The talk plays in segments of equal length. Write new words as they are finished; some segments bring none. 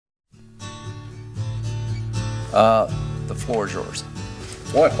The floor is yours.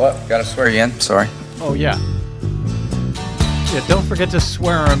 What? Gotta swear you in? Sorry. Oh, yeah. Yeah, don't forget to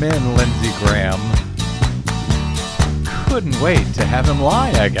swear him in, Lindsey Graham. Couldn't wait to have him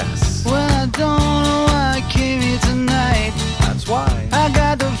lie, I guess. Well, I don't know why I came here tonight. That's why. I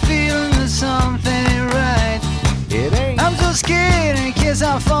got the feeling that something ain't right. It ain't. I'm so scared in case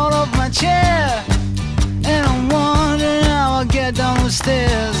I fall off my chair. And I'm wondering how I'll get down the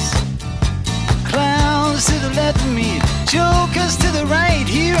stairs. Clowns to the left of me, jokers to the right.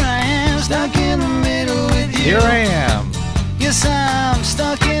 Here I am, stuck in the middle with you. Here I am. Yes, I'm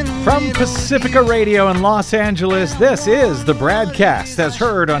stuck in the From middle Pacifica Radio in Los Angeles, this is the BradCast, as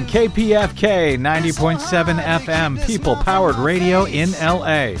heard on KPFK 90.7 FM, people-powered radio in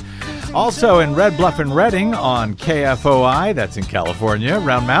L.A. Also in Red Bluff and Redding on KFOI, that's in California,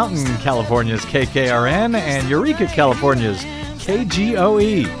 Round Mountain, California's KKRN, and Eureka, California's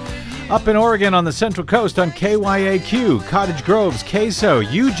KGOE. Up in Oregon on the Central Coast on KYAQ, Cottage Grove's KSO,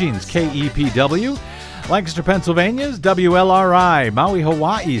 Eugene's KEPW, Lancaster, Pennsylvania's WLRI, Maui,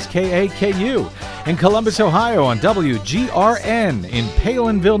 Hawaii's KAKU, in Columbus, Ohio on WGRN, in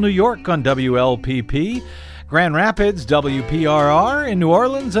Palinville, New York on WLPP, Grand Rapids, WPRR, in New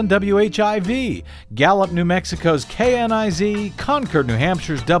Orleans on WHIV, Gallup, New Mexico's KNIZ, Concord, New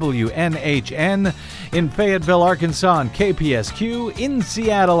Hampshire's WNHN, in Fayetteville, Arkansas on KPSQ, in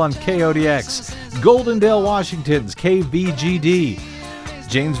Seattle on KODX, Goldendale, Washington's KVGD,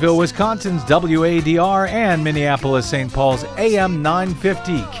 Janesville, Wisconsin's WADR, and Minneapolis, St. Paul's AM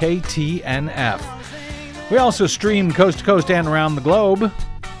 950 KTNF. We also stream coast to coast and around the globe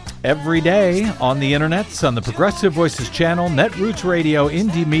every day on the internets, on the Progressive Voices channel, Netroots Radio,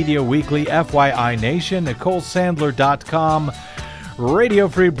 Indie Media Weekly, FYI Nation, NicoleSandler.com, Radio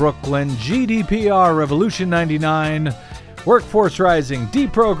Free Brooklyn, GDPR, Revolution 99, Workforce Rising,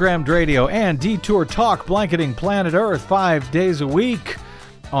 Deprogrammed Radio, and Detour Talk, blanketing planet Earth 5 days a week.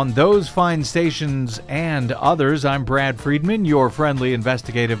 On those fine stations and others, I'm Brad Friedman, your friendly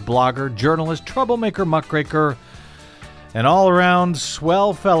investigative blogger, journalist, troublemaker, muckraker, an all-around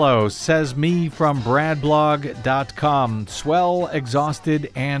swell fellow, says me from bradblog.com. Swell,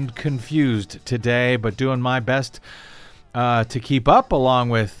 exhausted, and confused today, but doing my best to keep up, along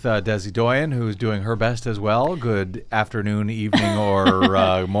with Desi Doyen, who's doing her best as well. Good afternoon, evening,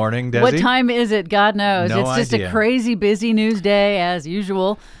 or morning, Desi. What time is it? God knows. No It's just idea. a crazy busy news day, as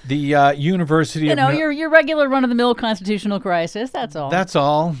usual. The University of... your regular run-of-the-mill constitutional crisis, that's all. That's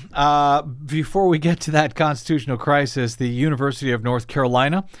all. Before we get to that constitutional crisis, the University of North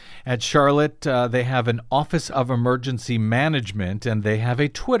Carolina at Charlotte, they have an Office of Emergency Management, and they have a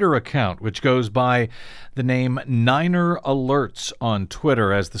Twitter account, which goes by the name Niner Alerts on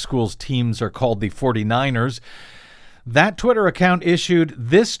Twitter, as the school's teams are called the 49ers. That Twitter account issued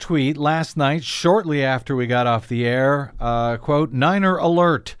this tweet last night, shortly after we got off the air, quote, Niner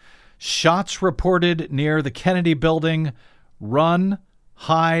Alert, shots reported near the Kennedy Building, run,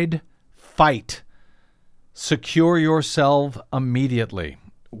 hide, fight. Secure yourself immediately.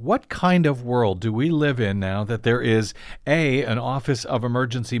 What kind of world do we live in now that there is, A, an Office of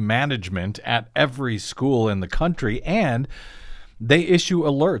Emergency Management at every school in the country, and they issue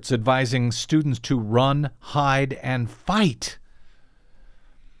alerts advising students to run, hide, and fight?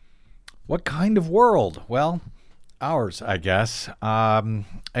 What kind of world? Well, ours, I guess. A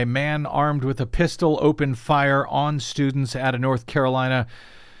man armed with a pistol opened fire on students at a North Carolina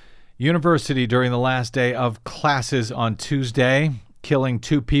university during the last day of classes on Tuesday, killing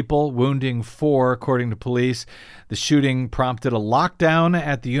 2 people, wounding 4, according to police. The shooting prompted a lockdown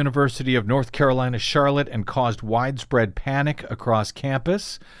at the University of North Carolina, Charlotte, and caused widespread panic across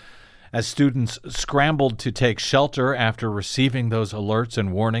campus as students scrambled to take shelter after receiving those alerts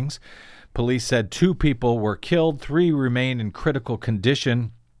and warnings. Police said 2 people were killed, 3 remain in critical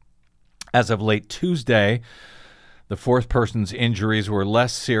condition. As of late Tuesday, the 4th person's injuries were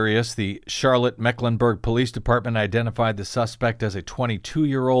less serious. The Charlotte-Mecklenburg Police Department identified the suspect as a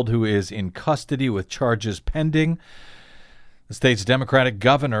 22-year-old who is in custody with charges pending. The state's Democratic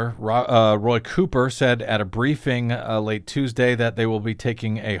governor, Roy Cooper, said at a briefing late Tuesday that they will be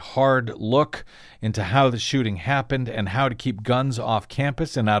taking a hard look into how the shooting happened and how to keep guns off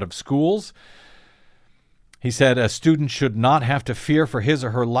campus and out of schools. He said a student should not have to fear for his or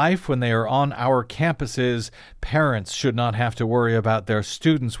her life when they are on our campuses. Parents should not have to worry about their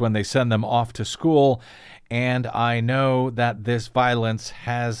students when they send them off to school. And I know that this violence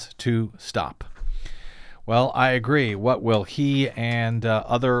has to stop. Well, I agree. What will he and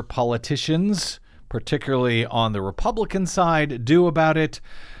other politicians, particularly on the Republican side, do about it?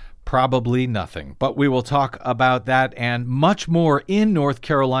 Probably nothing. But we will talk about that and much more in North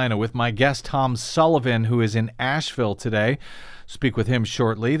Carolina with my guest, Tom Sullivan, who is in Asheville today. Speak with him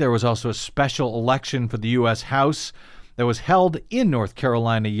shortly. There was also a special election for the U.S. House that was held in North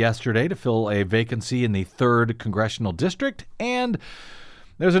Carolina yesterday to fill a vacancy in the 3rd Congressional District. And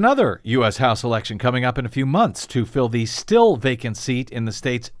there's another U.S. House election coming up in a few months to fill the still vacant seat in the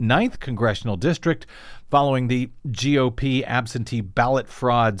state's 9th Congressional District following the GOP absentee ballot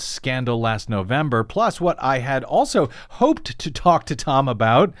fraud scandal last November, plus what I had also hoped to talk to Tom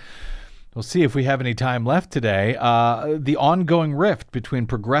about. We'll see if we have any time left today. The ongoing rift between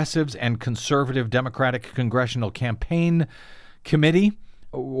progressives and conservative Democratic Congressional Campaign Committee,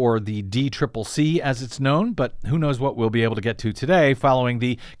 or the DCCC as it's known, but who knows what we'll be able to get to today following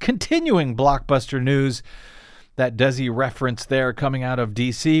the continuing blockbuster news that Desi referenced there coming out of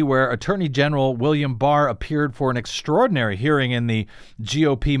D.C., where Attorney General William Barr appeared for an extraordinary hearing in the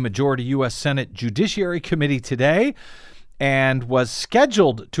GOP Majority U.S. Senate Judiciary Committee today and was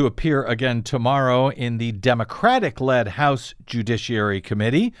scheduled to appear again tomorrow in the Democratic-led House Judiciary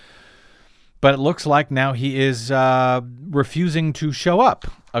Committee. But it looks like now he is refusing to show up,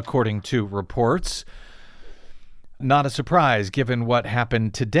 according to reports. Not a surprise, given what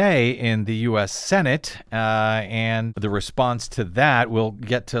happened today in the U.S. Senate and the response to that. We'll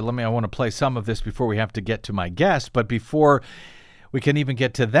get to, I want to play some of this before we have to get to my guest. But before we can even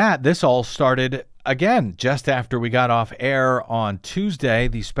get to that, this all started again just after we got off air on Tuesday.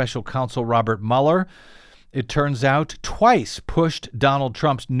 The special counsel Robert Mueller, it turns out, twice pushed Donald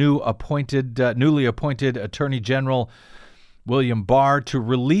Trump's newly appointed Attorney General William Barr to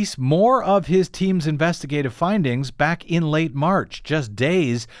release more of his team's investigative findings back in late March, just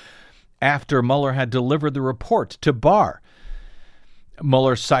days after Mueller had delivered the report to Barr.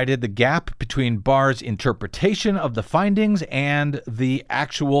 Mueller cited the gap between Barr's interpretation of the findings and the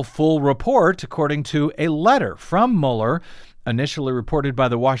actual full report, according to a letter from Mueller, initially reported by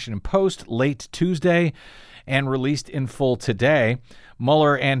the Washington Post late Tuesday and released in full today.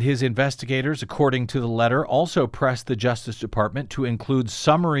 Mueller and his investigators, according to the letter, also pressed the Justice Department to include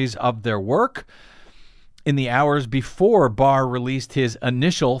summaries of their work in the hours before Barr released his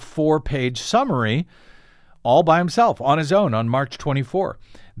initial 4-page summary all by himself on his own on March 24.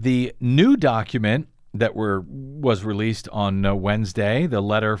 The new document that was released on Wednesday, the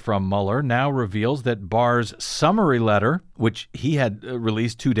letter from Mueller, now reveals that Barr's summary letter, which he had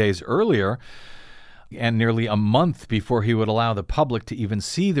released 2 days earlier, and nearly a month before he would allow the public to even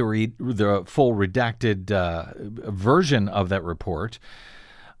see the full redacted version of that report.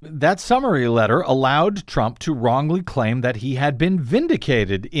 That summary letter allowed Trump to wrongly claim that he had been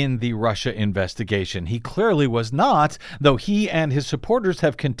vindicated in the Russia investigation. He clearly was not, though he and his supporters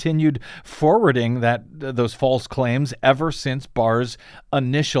have continued forwarding those false claims ever since Barr's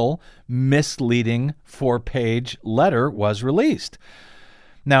initial misleading 4-page letter was released.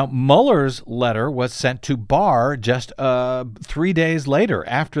 Now, Mueller's letter was sent to Barr just 3 days later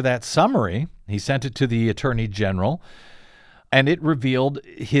after that summary. He sent it to the Attorney General, and it revealed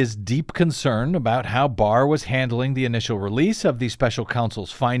his deep concern about how Barr was handling the initial release of the special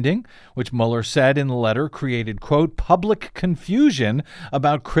counsel's finding, which Mueller said in the letter created, quote, public confusion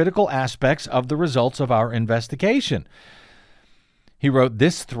about critical aspects of the results of our investigation. He wrote,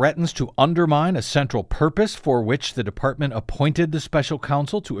 this threatens to undermine a central purpose for which the department appointed the special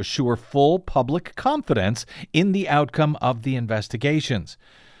counsel to assure full public confidence in the outcome of the investigations.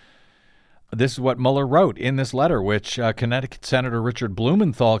 This is what Mueller wrote in this letter, which Connecticut Senator Richard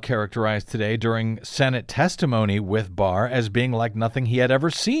Blumenthal characterized today during Senate testimony with Barr as being like nothing he had ever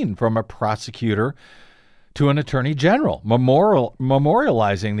seen from a prosecutor to an attorney general,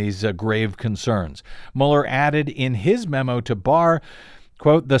 memorializing these grave concerns. Mueller added in his memo to Barr,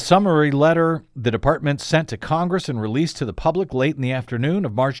 quote, the summary letter the department sent to Congress and released to the public late in the afternoon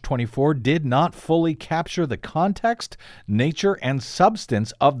of March 24 did not fully capture the context, nature, and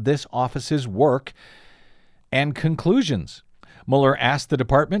substance of this office's work and conclusions. Mueller asked the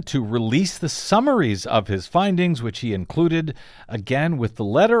department to release the summaries of his findings, which he included, again, with the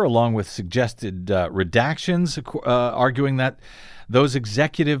letter, along with suggested redactions, arguing that those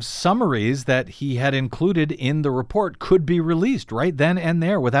executive summaries that he had included in the report could be released right then and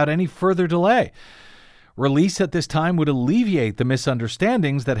there without any further delay. Release at this time would alleviate the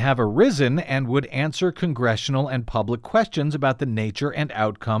misunderstandings that have arisen and would answer congressional and public questions about the nature and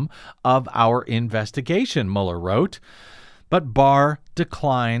outcome of our investigation, Mueller wrote. But Barr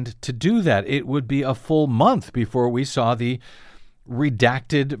declined to do that. It would be a full month before we saw the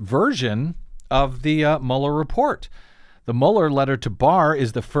redacted version of the Mueller report. The Mueller letter to Barr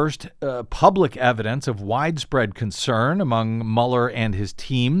is the first public evidence of widespread concern among Mueller and his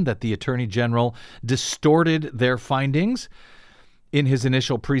team that the Attorney General distorted their findings in his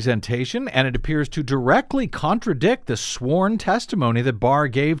initial presentation, and it appears to directly contradict the sworn testimony that Barr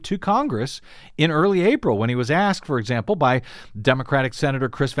gave to Congress in early April when he was asked, for example, by Democratic Senator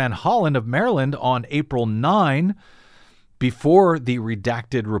Chris Van Hollen of Maryland on April 9, before the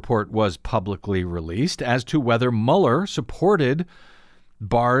redacted report was publicly released, as to whether Mueller supported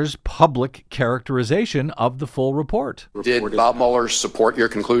Barr's public characterization of the full report. Did Bob Mueller support your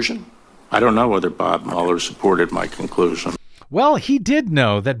conclusion? I don't know whether Bob Mueller supported my conclusion. Well, he did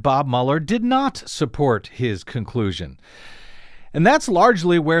know that Bob Mueller did not support his conclusion. And that's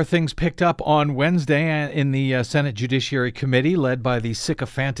largely where things picked up on Wednesday in the Senate Judiciary Committee, led by the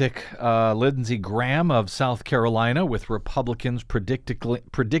sycophantic Lindsey Graham of South Carolina, with Republicans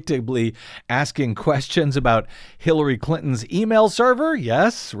predictably asking questions about Hillary Clinton's email server.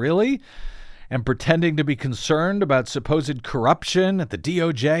 Yes, really? And pretending to be concerned about supposed corruption at the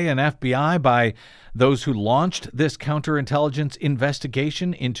DOJ and FBI by those who launched this counterintelligence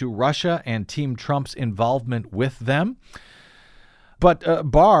investigation into Russia and Team Trump's involvement with them. But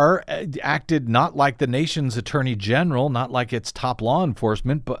Barr acted not like the nation's attorney general, not like its top law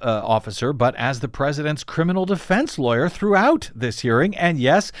enforcement officer, but as the president's criminal defense lawyer throughout this hearing. And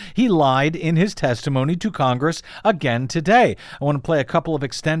yes, he lied in his testimony to Congress again today. I want to play a couple of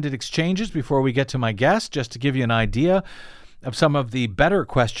extended exchanges before we get to my guest, just to give you an idea of some of the better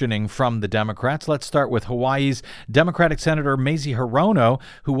questioning from the Democrats. Let's start with Hawaii's Democratic Senator Mazie Hirono,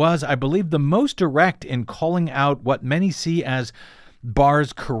 who was, I believe, the most direct in calling out what many see as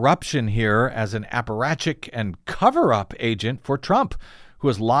Barr's corruption here as an apparatchik and cover-up agent for Trump, who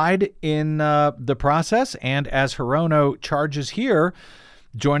has lied in the process, and as Hirono charges here,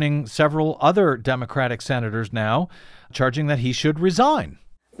 joining several other Democratic senators now, charging that he should resign.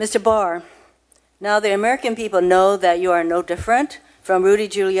 Mr. Barr, now the American people know that you are no different from Rudy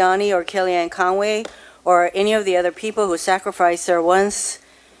Giuliani or Kellyanne Conway or any of the other people who sacrificed their once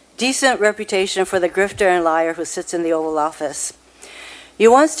decent reputation for the grifter and liar who sits in the Oval Office.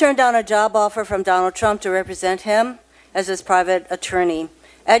 You once turned down a job offer from Donald Trump to represent him as his private attorney.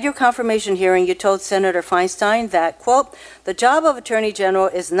 At your confirmation hearing, you told Senator Feinstein that, quote, the job of Attorney General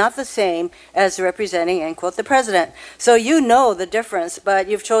is not the same as representing, end quote, the president. So you know the difference, but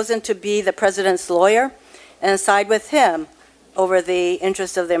you've chosen to be the president's lawyer and side with him over the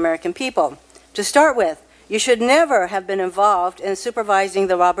interests of the American people. To start with, you should never have been involved in supervising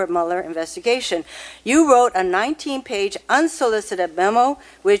the Robert Mueller investigation. You wrote a 19-page unsolicited memo,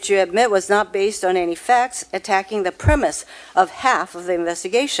 which you admit was not based on any facts, attacking the premise of half of the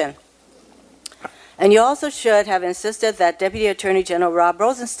investigation. And you also should have insisted that Deputy Attorney General Rob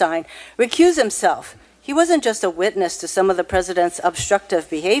Rosenstein recuse himself. He wasn't just a witness to some of the president's obstructive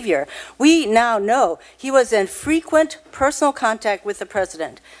behavior. We now know he was in frequent personal contact with the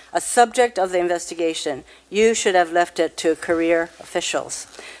president, a subject of the investigation. You should have left it to career officials.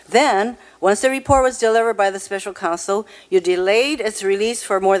 Then, once the report was delivered by the special counsel, you delayed its release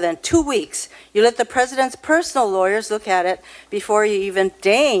for more than 2 weeks. You let the president's personal lawyers look at it before you even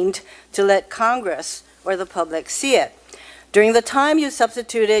deigned to let Congress or the public see it. During the time, you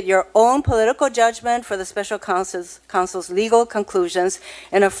substituted your own political judgment for the special counsel's legal conclusions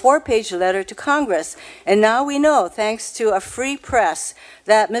in a 4-page letter to Congress. And now we know, thanks to a free press,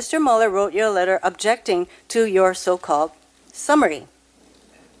 that Mr. Mueller wrote your letter objecting to your so-called summary.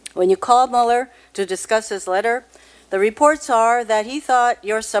 When you called Mueller to discuss his letter, the reports are that he thought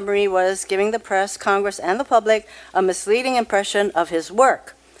your summary was giving the press, Congress, and the public a misleading impression of his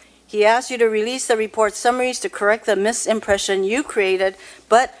work. He asked you to release the report summaries to correct the misimpression you created,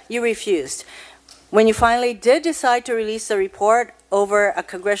 but you refused. When you finally did decide to release the report over a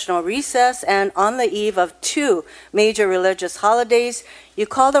congressional recess and on the eve of 2 major religious holidays, you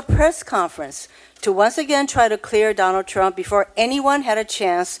called a press conference to once again try to clear Donald Trump before anyone had a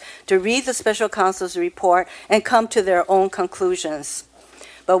chance to read the special counsel's report and come to their own conclusions.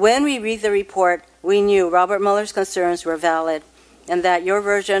 But when we read the report, we knew Robert Mueller's concerns were valid and that your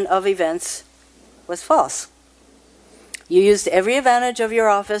version of events was false. You used every advantage of your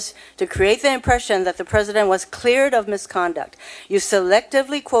office to create the impression that the president was cleared of misconduct. You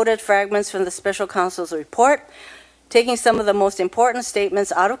selectively quoted fragments from the special counsel's report, taking some of the most important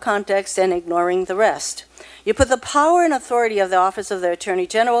statements out of context and ignoring the rest. You put the power and authority of the Office of the Attorney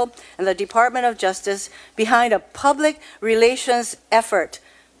General and the Department of Justice behind a public relations effort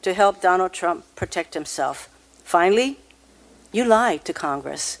to help Donald Trump protect himself. Finally, you lied to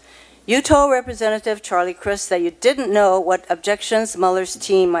Congress. You told Representative Charlie Crist that you didn't know what objections Mueller's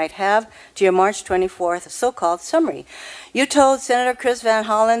team might have to your March 24th so-called summary. You told Senator Chris Van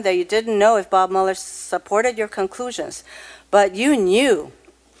Hollen that you didn't know if Bob Mueller supported your conclusions, but you knew.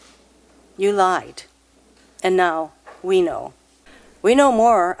 You lied. And now we know. We know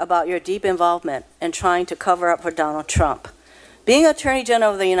more about your deep involvement in trying to cover up for Donald Trump. Being Attorney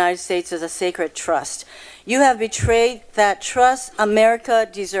General of the United States is a sacred trust. You have betrayed that trust. America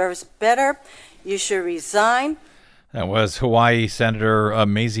deserves better. You should resign. That was Hawaii Senator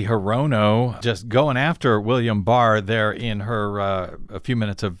Mazie Hirono just going after William Barr there in her a few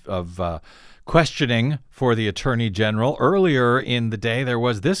minutes of questioning for the Attorney General. Earlier in the day, there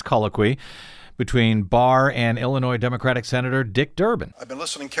was this colloquy between Barr and Illinois Democratic Senator Dick Durbin. I've been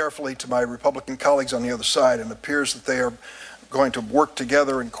listening carefully to my Republican colleagues on the other side, and it appears that they are going to work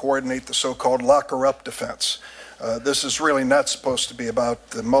together and coordinate the so-called locker-up defense. This is really not supposed to be about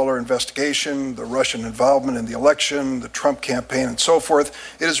the Mueller investigation, the Russian involvement in the election, the Trump campaign, and so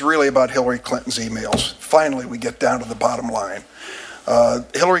forth. It is really about Hillary Clinton's emails. Finally, we get down to the bottom line.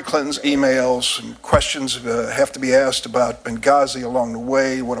 Hillary Clinton's emails and questions have to be asked about Benghazi along the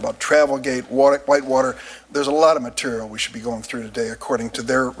way. What about Travelgate, Whitewater? There's a lot of material we should be going through today according to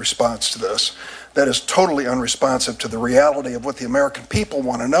their response to this. That is totally unresponsive to the reality of what the American people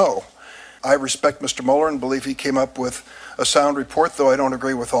want to know. I respect Mr. Mueller and believe he came up with a sound report, though I don't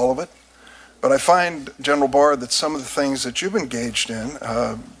agree with all of it. But I find, General Barr, that some of the things that you've engaged in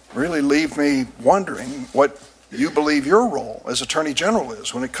really leave me wondering what you believe your role as Attorney General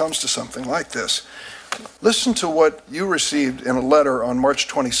is when it comes to something like this. Listen to what you received in a letter on March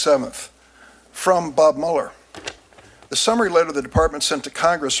 27th from Bob Mueller. The summary letter the department sent to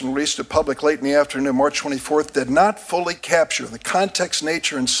Congress and released to public late in the afternoon, March 24th, did not fully capture the context,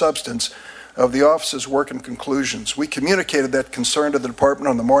 nature, and substance of the office's work and conclusions. We communicated that concern to the department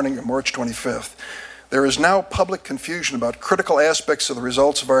on the morning of March 25th. There is now public confusion about critical aspects of the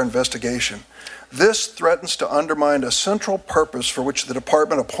results of our investigation. This threatens to undermine a central purpose for which the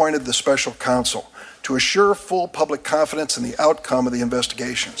department appointed the special counsel, to assure full public confidence in the outcome of the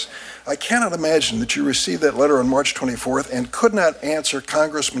investigations. I cannot imagine that you received that letter on March 24th and could not answer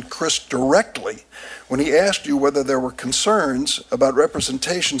Congressman Crist directly when he asked you whether there were concerns about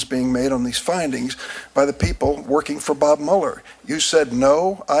representations being made on these findings by the people working for Bob Mueller. You said,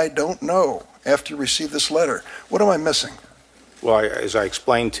 "No, I don't know," after you received this letter. What am I missing? Well, as I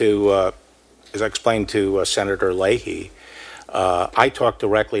explained to Senator Leahy, I talked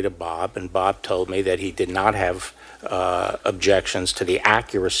directly to Bob, and Bob told me that he did not have objections to the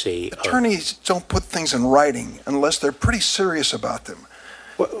accuracy. Attorneys don't put things in writing unless they're pretty serious about them.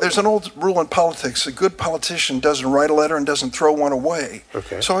 There's an old rule in politics: a good politician doesn't write a letter and doesn't throw one away.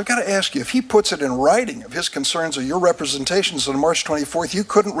 Okay. So I've got to ask you, if he puts it in writing of his concerns or your representations on March 24th, you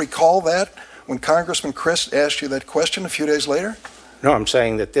couldn't recall that when Congressman Crist asked you that question a few days later? No, I'm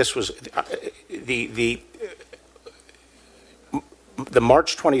saying that this was the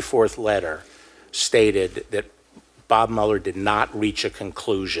March 24th letter stated that Bob Mueller did not reach a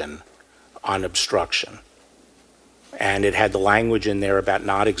conclusion on obstruction. And it had the language in there about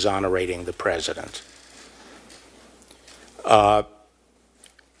not exonerating the president. My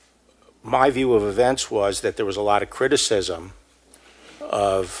view of events was that there was a lot of criticism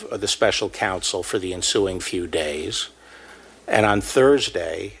of the special counsel for the ensuing few days. And on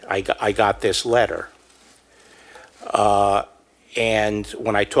Thursday, I got this letter. And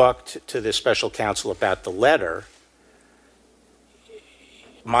when I talked to the special counsel about the letter,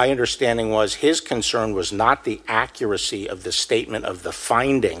 my understanding was his concern was not the accuracy of the statement of the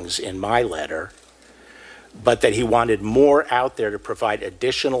findings in my letter, but that he wanted more out there to provide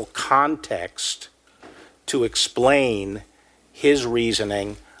additional context to explain his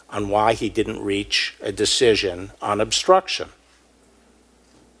reasoning on why he didn't reach a decision on obstruction.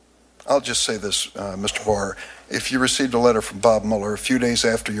 I'll just say this, Mr. Barr. If you received a letter from Bob Mueller a few days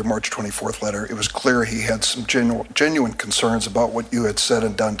after your March 24th letter, it was clear he had some genuine concerns about what you had said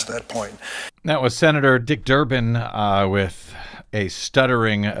and done to that point. That was Senator Dick Durbin with a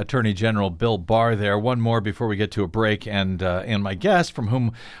stuttering Attorney General Bill Barr there. One more before we get to a break, and my guest, from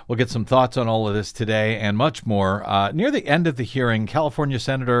whom we'll get some thoughts on all of this today and much more. Near the end of the hearing, California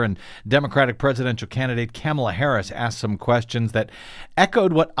Senator and Democratic presidential candidate Kamala Harris asked some questions that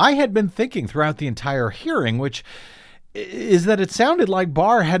echoed what I had been thinking throughout the entire hearing, which is that it sounded like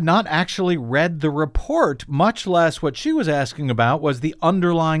Barr had not actually read the report, much less what she was asking about was the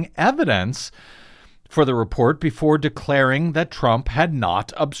underlying evidence for the report before declaring that Trump had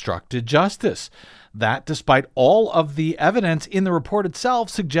not obstructed justice. That despite all of the evidence in the report itself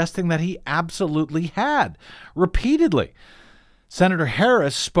suggesting that he absolutely had, repeatedly. Senator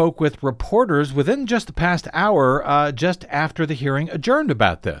Harris spoke with reporters within just the past hour, just after the hearing adjourned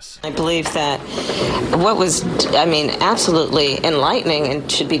about this. I believe that what was, absolutely enlightening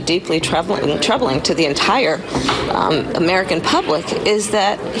and should be deeply troubling to the entire American public is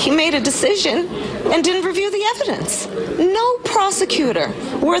that he made a decision and didn't review the evidence. No prosecutor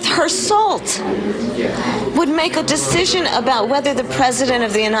worth her salt would make a decision about whether the President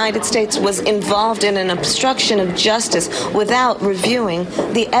of the United States was involved in an obstruction of justice without reviewing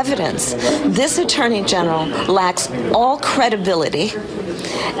the evidence. This Attorney General lacks all credibility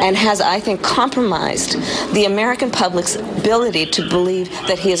and has, I think, compromised the American public's ability to believe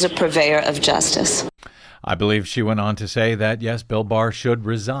that he is a purveyor of justice. I believe she went on to say that, yes, Bill Barr should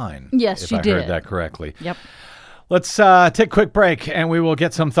resign. Yes, she did. If I heard that correctly. Yep. Let's take a quick break, and we will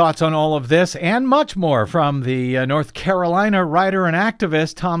get some thoughts on all of this and much more from the North Carolina writer and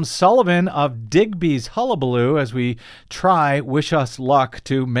activist Tom Sullivan of Digby's Hullabaloo as we wish us luck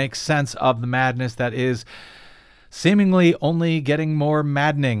to make sense of the madness that is seemingly only getting more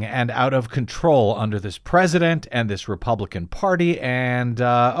maddening and out of control under this president and this Republican Party, and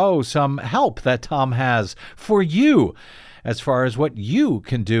some help that Tom has for you as far as what you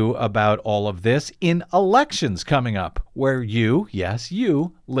can do about all of this in elections coming up where you, yes,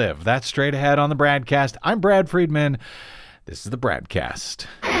 you live. That's straight ahead on the BradCast. I'm Brad Friedman. This is the BradCast.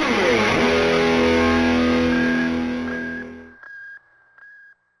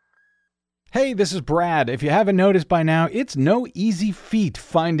 Hey, this is Brad. If you haven't noticed by now, it's no easy feat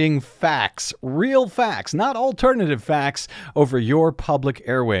finding facts, real facts, not alternative facts, over your public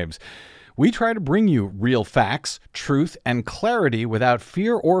airwaves. We try to bring you real facts, truth, and clarity without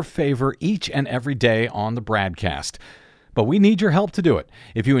fear or favor each and every day on the BradCast. But we need your help to do it.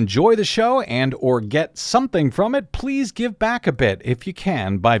 If you enjoy the show and or get something from it, please give back a bit if you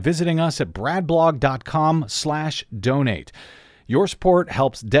can by visiting us at bradblog.com/donate. Your support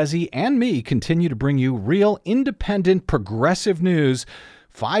helps Desi and me continue to bring you real, independent, progressive news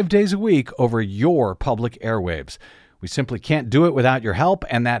 5 days a week over your public airwaves. We simply can't do it without your help,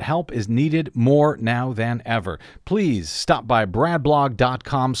 and that help is needed more now than ever. Please stop by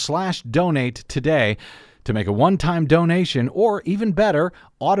bradblog.com/donate today to make a one-time donation or, even better,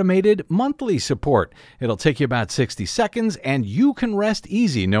 automated monthly support. It'll take you about 60 seconds, and you can rest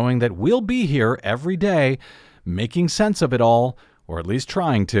easy knowing that we'll be here every day making sense of it all, or at least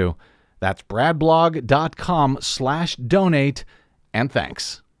trying to. That's bradblog.com/donate, and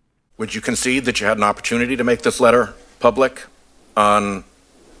thanks. Would you concede that you had an opportunity to make this letter public on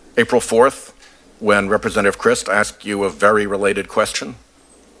April 4th when Representative Christ asked you a very related question?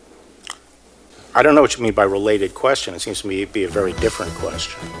 I don't know what you mean by related question. It seems to me to be a very different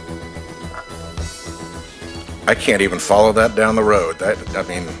question. I can't even follow that down the road.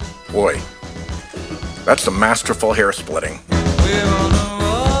 Boy, that's some masterful hair splitting.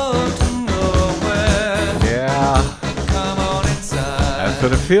 Yeah. That's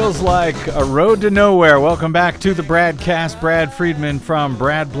what it feels like, a road to nowhere. Welcome back to the BradCast. Brad Friedman from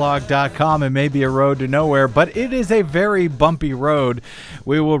bradblog.com. It may be a road to nowhere, but it is a very bumpy road.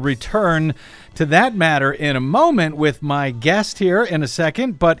 We will return to that matter in a moment with my guest here in a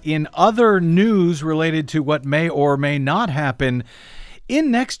second, but in other news related to what may or may not happen in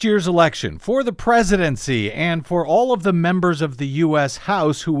next year's election for the presidency and for all of the members of the U.S.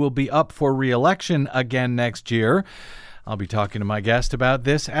 House who will be up for re-election again next year. I'll be talking to my guest about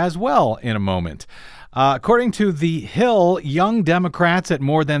this as well in a moment. According to The Hill, young Democrats at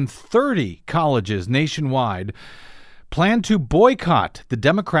more than 30 colleges nationwide plan to boycott the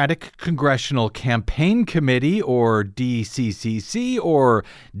Democratic Congressional Campaign Committee, or DCCC, or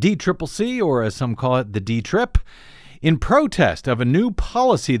DCCC, or as some call it, the D-Trip, in protest of a new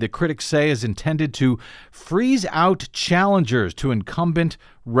policy that critics say is intended to freeze out challengers to incumbent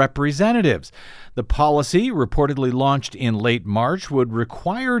representatives. The policy, reportedly launched in late March, would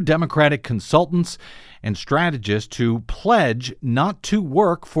require Democratic consultants and strategists to pledge not to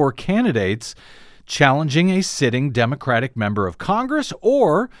work for candidates challenging a sitting Democratic member of Congress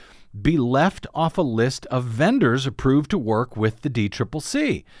or be left off a list of vendors approved to work with the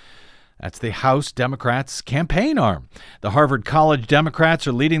DCCC. That's the House Democrats' campaign arm. The Harvard College Democrats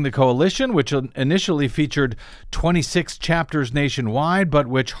are leading the coalition, which initially featured 26 chapters nationwide, but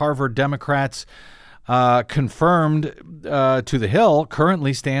which Harvard Democrats confirmed to The Hill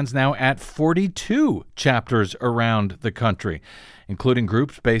currently stands now at 42 chapters around the country, including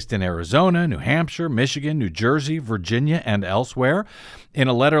groups based in Arizona, New Hampshire, Michigan, New Jersey, Virginia, and elsewhere. In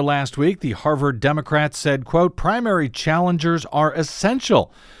a letter last week, the Harvard Democrats said, quote, "Primary challengers are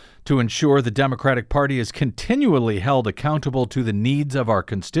essential to ensure the Democratic Party is continually held accountable to the needs of our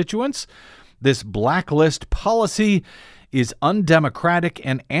constituents. This blacklist policy is undemocratic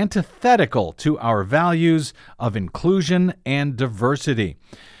and antithetical to our values of inclusion and diversity.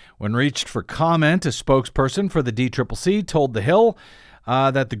 When reached for comment, a spokesperson for the DCCC told The Hill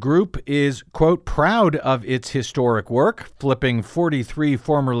that the group is, quote, proud of its historic work, flipping 43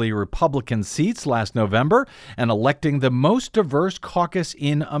 formerly Republican seats last November and electing the most diverse caucus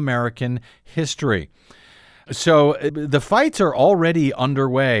in American history. So the fights are already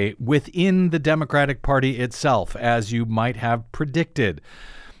underway within the Democratic Party itself, as you might have predicted.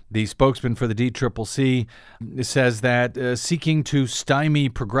 The spokesman for the DCCC says that seeking to stymie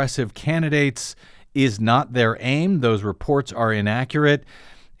progressive candidates is not their aim. Those reports are inaccurate.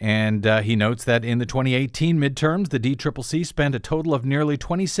 And he notes that in the 2018 midterms, the DCCC spent a total of nearly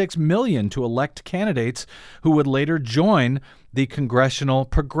 $26 million to elect candidates who would later join the Congressional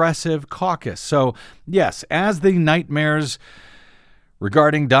Progressive Caucus. So, yes, as the nightmares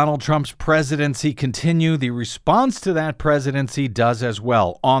regarding Donald Trump's presidency continue, the response to that presidency does as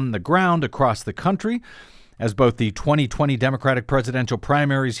well on the ground across the country, as both the 2020 Democratic presidential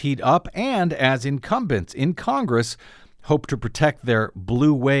primaries heat up and as incumbents in Congress hope to protect their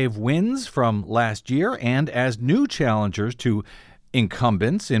blue wave wins from last year, and as new challengers to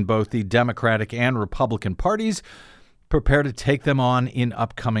incumbents in both the Democratic and Republican parties prepare to take them on in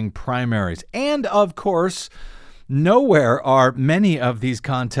upcoming primaries. And, of course, nowhere are many of these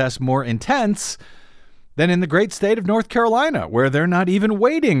contests more intense than in the great state of North Carolina, where they're not even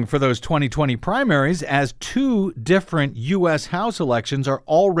waiting for those 2020 primaries, as two different U.S. House elections are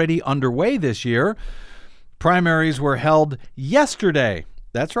already underway this year. Primaries were held yesterday.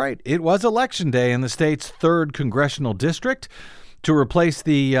 That's right. It was Election Day in the state's 3rd congressional district to replace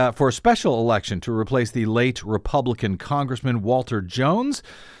for a special election to replace the late Republican Congressman Walter Jones.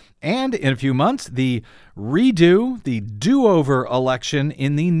 And in a few months, the do-over election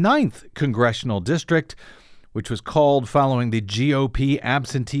in the 9th congressional district, which was called following the GOP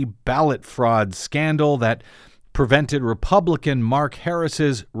absentee ballot fraud scandal that prevented Republican Mark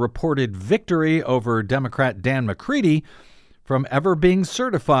Harris's reported victory over Democrat Dan McCready from ever being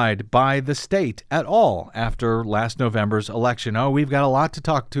certified by the state at all after last November's election. Oh, we've got a lot to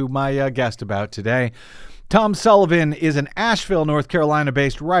talk to my guest about today. Tom Sullivan is an Asheville, North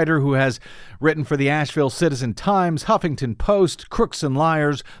Carolina-based writer who has written for the Asheville Citizen-Times, Huffington Post, Crooks and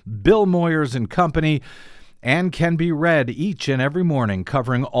Liars, Bill Moyers and Company, and can be read each and every morning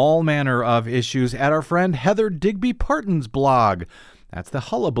covering all manner of issues at our friend Heather Digby Parton's blog. That's the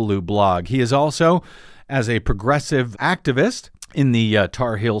Hullabaloo blog. He is also, as a progressive activist in the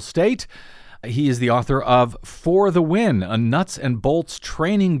Tar Heel State, he is the author of For the Win, a nuts and bolts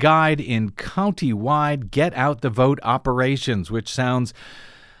training guide in county-wide get-out-the-vote operations, which sounds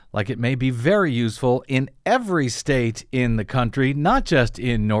like it may be very useful in every state in the country, not just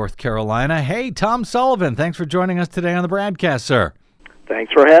in North Carolina. Hey, Tom Sullivan, thanks for joining us today on the BradCast, sir.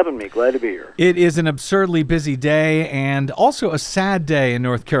 Thanks for having me. Glad to be here. It is an absurdly busy day and also a sad day in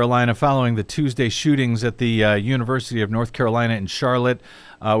North Carolina following the Tuesday shootings at the University of North Carolina in Charlotte,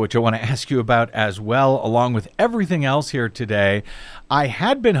 which I want to ask you about as well, along with everything else here today. I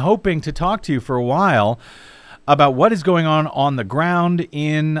had been hoping to talk to you for a while about what is going on the ground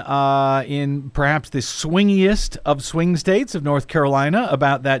in perhaps the swingiest of swing states of North Carolina,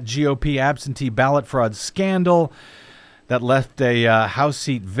 about that GOP absentee ballot fraud scandal that left a House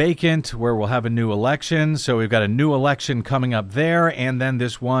seat vacant where we'll have a new election. So we've got a new election coming up there, and then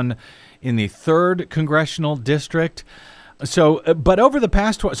this one in the 3rd congressional district. So, but over the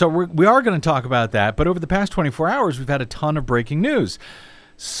past, we are going to talk about that, but over the past 24 hours, we've had a ton of breaking news.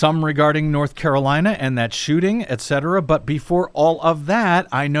 Some regarding North Carolina and that shooting, etc. But before all of that,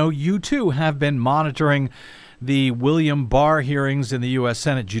 I know you too have been monitoring the William Barr hearings in the U.S.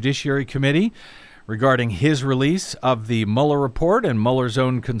 Senate Judiciary Committee regarding his release of the Mueller report and Mueller's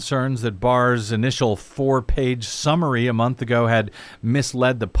own concerns that Barr's initial 4-page summary a month ago had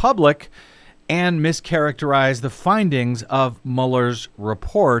misled the public and mischaracterized the findings of Mueller's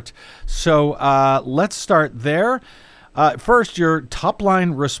report. So let's start there. First, your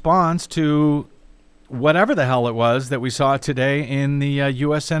top-line response to whatever the hell it was that we saw today in the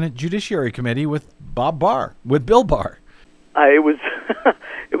U.S. Senate Judiciary Committee with Bill Barr. It was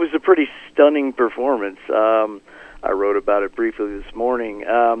it was a pretty stunning performance. I wrote about it briefly this morning.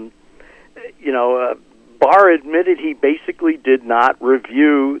 Barr admitted he basically did not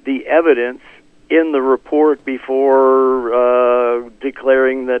review the evidence in the report before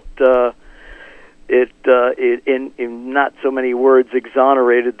declaring that it in not so many words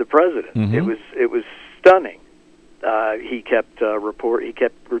exonerated the president. Mm-hmm. It was stunning. He kept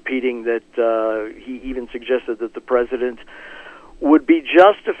repeating that he even suggested that the president would be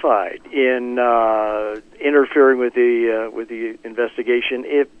justified in interfering with the investigation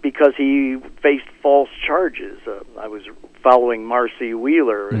because he faced false charges. I was following Marcy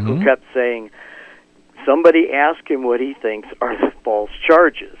Wheeler, who kept saying, somebody ask him what he thinks are the false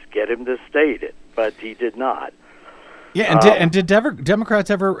charges. Get him to state it, but he did not. Yeah, and did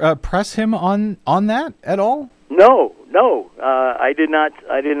Democrats ever press him on that at all? No. I did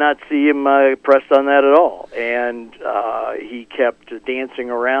not see him pressed on that at all, and he kept dancing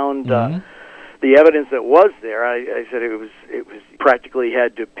around the evidence that was there. I said it was practically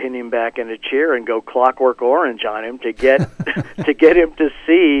had to pin him back in a chair and go Clockwork Orange on him to get to get him to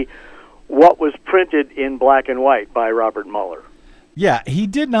see what was printed in black and white by Robert Mueller. Yeah, he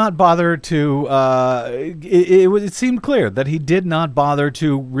did not bother to, it seemed clear that he did not bother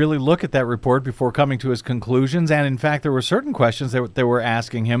to really look at that report before coming to his conclusions. And in fact, there were certain questions that they were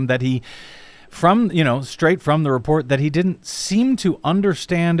asking him that he, straight from the report, that he didn't seem to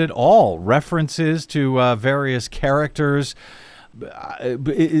understand at all. References to various characters.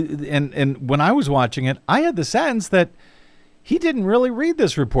 And when I was watching it, I had the sense that he didn't really read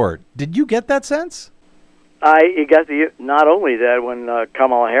this report. Did you get that sense? I got not only that, when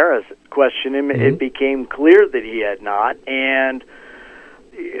Kamala Harris questioned him, it became clear that he had not, and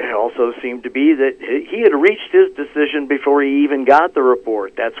it also seemed to be that he had reached his decision before he even got the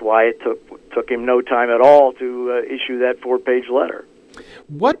report. That's why it took him no time at all to issue that 4-page letter.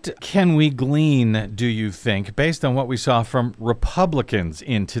 What can we glean, do you think, based on what we saw from Republicans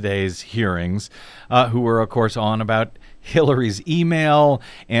in today's hearings, who were, of course, on about Hillary's email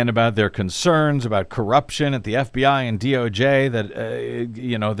and about their concerns about corruption at the FBI and DOJ,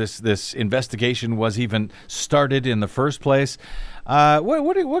 that this investigation was even started in the first place?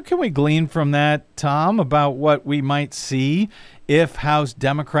 What can we glean from that, Tom, about what we might see if House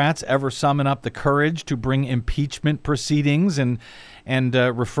Democrats ever summon up the courage to bring impeachment proceedings and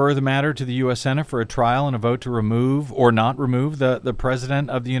refer the matter to the U.S. Senate for a trial and a vote to remove or not remove the President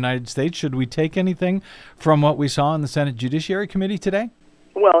of the United States? Should we take anything from what we saw in the Senate Judiciary Committee today?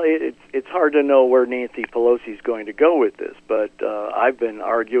 Well, it's hard to know where Nancy Pelosi is going to go with this, but I've been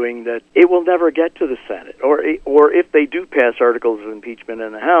arguing that it will never get to the Senate, or if they do pass articles of impeachment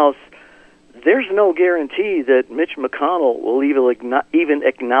in the House, there's no guarantee that Mitch McConnell will even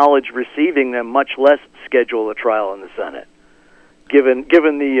acknowledge receiving them, much less schedule a trial in the Senate, given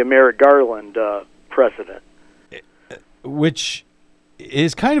the Merrick Garland precedent. Which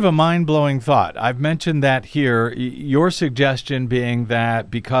is kind of a mind-blowing thought. I've mentioned that here, your suggestion being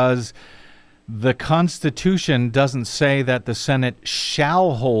that because the Constitution doesn't say that the Senate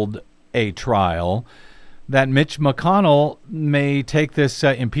shall hold a trial, that Mitch McConnell may take this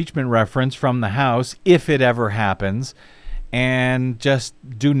impeachment reference from the House, if it ever happens, and just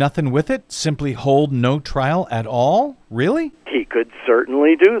do nothing with it, simply hold no trial at all? Really? He could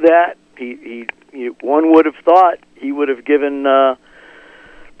certainly do that. One would have thought he would have given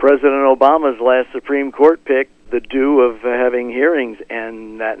President Obama's last Supreme Court pick the due of having hearings,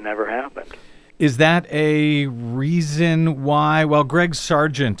 and that never happened. Is that a reason why? Well, Greg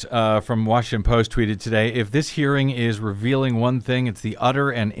Sargent from Washington Post tweeted today, if this hearing is revealing one thing, it's the utter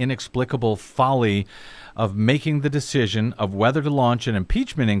and inexplicable folly of making the decision of whether to launch an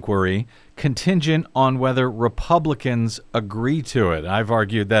impeachment inquiry contingent on whether Republicans agree to it. I've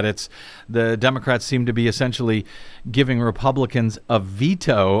argued that it's the Democrats seem to be essentially giving Republicans a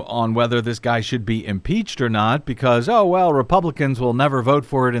veto on whether this guy should be impeached or not because, Republicans will never vote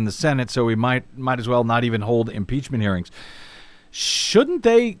for it in the Senate, so we might as well not even hold impeachment hearings. Shouldn't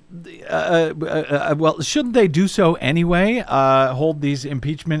they? Shouldn't they do so anyway? Hold these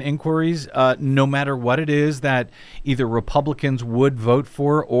impeachment inquiries, no matter what it is that either Republicans would vote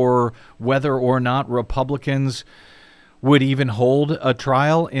for, or whether or not Republicans would even hold a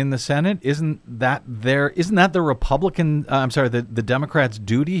trial in the Senate. Isn't that the Republican? The Democrats'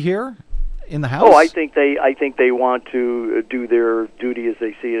 duty here in the House? Oh, I think they want to do their duty as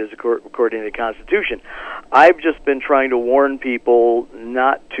they see it, as according to the Constitution. I've just been trying to warn people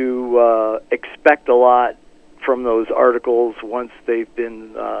not to expect a lot from those articles once they've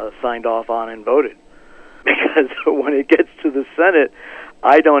been signed off on and voted. Because when it gets to the Senate,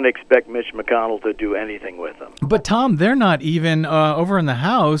 I don't expect Mitch McConnell to do anything with them. But, Tom, they're not even over in the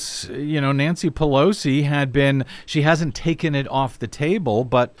House. Nancy Pelosi she hasn't taken it off the table,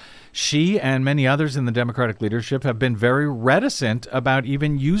 but she and many others in the Democratic leadership have been very reticent about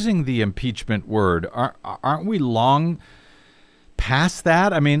even using the impeachment word. Aren't we long past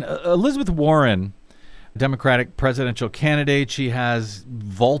that? I mean, Elizabeth Warren, Democratic presidential candidate, she has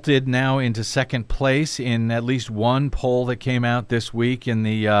vaulted now into second place in at least one poll that came out this week in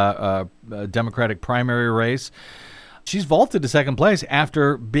the Democratic primary race. she's vaulted to second place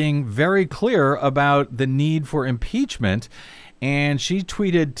after being very clear about the need for impeachment. And she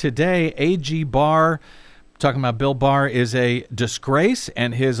tweeted today, AG Barr, talking about Bill Barr, is a disgrace,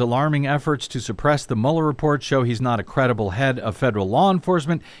 and his alarming efforts to suppress the Mueller report show he's not a credible head of federal law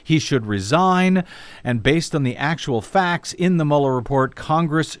enforcement. He should resign. And based on the actual facts in the Mueller report,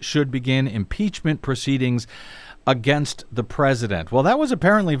 Congress should begin impeachment proceedings against the president. Well, that was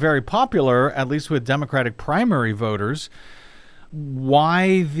apparently very popular, at least with Democratic primary voters.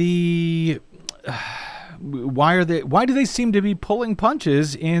 Why do they seem to be pulling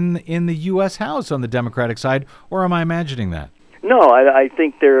punches in the U.S. House on the Democratic side, or am I imagining that? No, I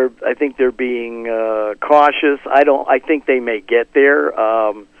think they're being cautious. I think they may get there.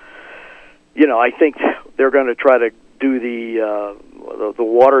 I think they're going to try to do the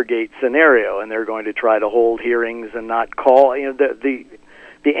Watergate scenario, and they're going to try to hold hearings and not call.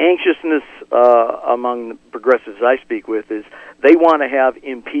 The anxiousness among the progressives I speak with is they want to have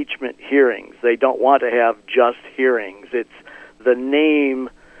impeachment hearings. They don't want to have just hearings. The name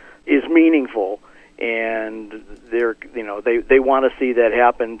is meaningful, and they want to see that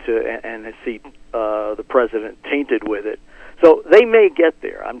happen and see the president tainted with it. So they may get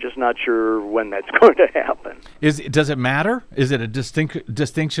there. I'm just not sure when that's going to happen. Does it matter? Is it a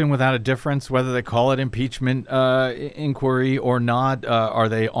distinction without a difference whether they call it impeachment inquiry or not? Are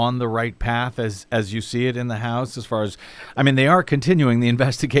they on the right path as you see it in the House? As far as, they are continuing the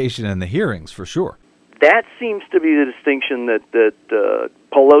investigation and the hearings for sure. That seems to be the distinction that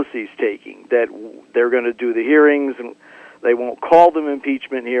Pelosi's taking. That they're going to do the hearings and they won't call them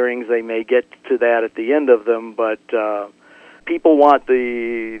impeachment hearings. They may get to that at the end of them, but people want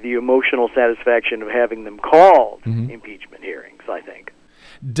the emotional satisfaction of having them called impeachment hearings, I think.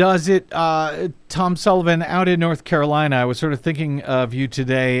 Does it, Tom Sullivan, out in North Carolina, I was sort of thinking of you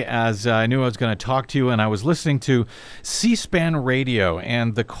today as I knew I was going to talk to you, and I was listening to C-SPAN radio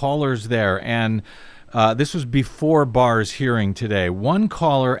and the callers there, and this was before Barr's hearing today. One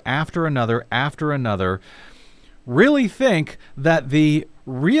caller after another really think that the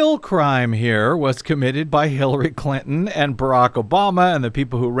real crime here was committed by Hillary Clinton and Barack Obama and the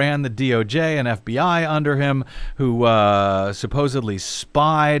people who ran the DOJ and FBI under him, who supposedly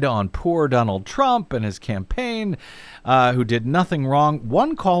spied on poor Donald Trump and his campaign, who did nothing wrong.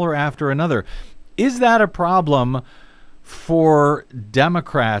 One caller after another. Is that a problem for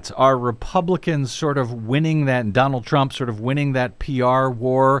Democrats? Are Republicans sort of winning that, and Donald Trump sort of winning that PR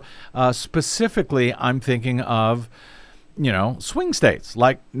war? Specifically, I'm thinking of swing states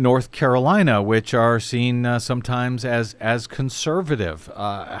like North Carolina, which are seen sometimes as conservative.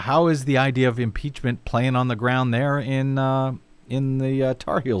 How is the idea of impeachment playing on the ground there in the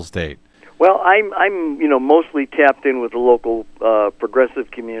Tar Heel state? Well, I'm mostly tapped in with the local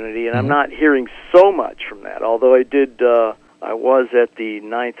progressive community, and I'm not hearing so much from that. Although I was at the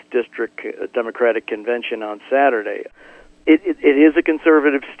 9th District Democratic Convention on Saturday. It is a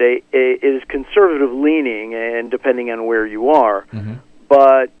conservative state. It is conservative leaning, and depending on where you are.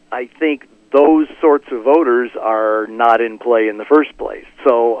 But I think those sorts of voters are not in play in the first place.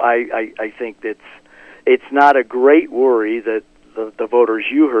 So I think it's not a great worry that the voters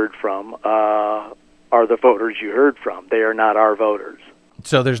you heard from are the voters you heard from. They are not our voters.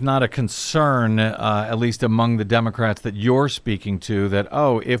 So there's not a concern, at least among the Democrats that you're speaking to, that,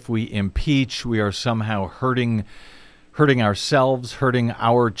 if we impeach, we are somehow hurting ourselves, hurting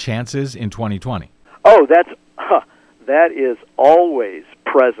our chances in 2020? Oh, that is always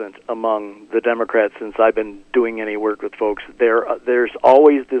present among the Democrats since I've been doing any work with folks. There's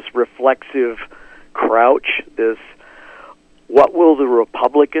always this reflexive crouch, this what will the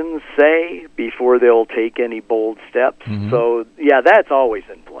Republicans say before they'll take any bold steps. So, that's always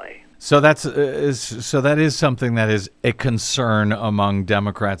in play. So that is something that is a concern among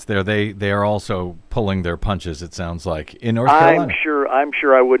Democrats there. They are also pulling their punches, it sounds like, in North Carolina. I'm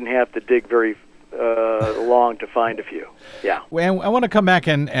sure I wouldn't have to dig very long to find a few. Yeah. Well, I want to come back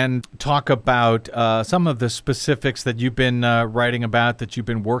and talk about some of the specifics that you've been writing about, that you've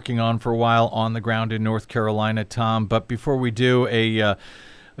been working on for a while on the ground in North Carolina, Tom. But before we do, a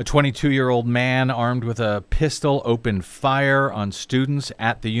 22-year-old man armed with a pistol opened fire on students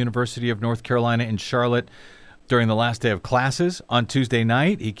at the University of North Carolina in Charlotte during the last day of classes on Tuesday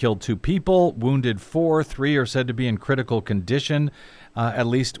night. He killed 2 people, wounded 4. 3 are said to be in critical condition, at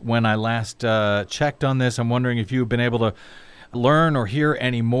least when I last checked on this. I'm wondering if you've been able to learn or hear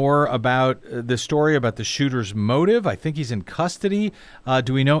any more about the story, about the shooter's motive. I think he's in custody.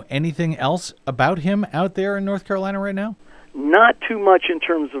 Do we know anything else about him out there in North Carolina right now? Not too much in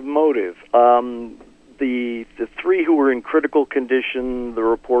terms of motive. the three who were in critical condition, the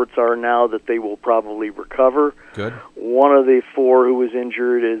reports are now that they will probably recover. Good. One of the four who was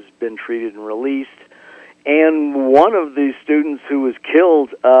injured has been treated and released. And one of the students who was killed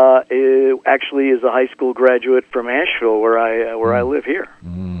actually is a high school graduate from Asheville, where I live here.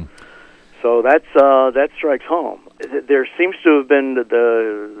 Mm. So that strikes home. There seems to have been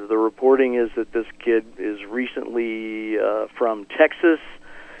the reporting is that this kid is recently from Texas.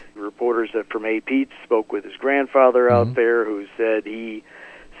 Reporters from AP spoke with his grandfather out there, who said he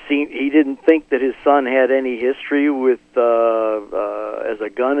didn't think that his son had any history with as a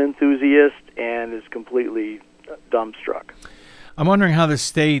gun enthusiast, and is completely dumbstruck. I'm wondering how the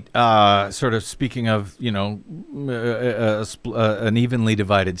state, sort of speaking of, an evenly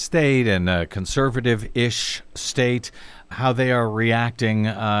divided state and a conservative-ish state, how they are reacting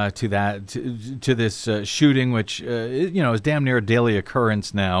to that, to this shooting, which, is damn near a daily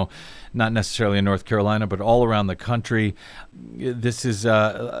occurrence now, not necessarily in North Carolina, but all around the country. This is,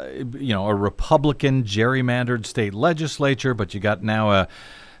 a Republican gerrymandered state legislature, but you got now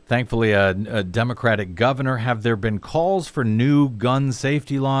thankfully, a Democratic governor. Have there been calls for new gun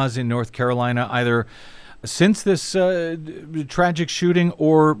safety laws in North Carolina, either since this tragic shooting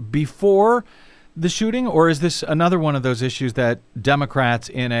or before the shooting? Or is this another one of those issues that Democrats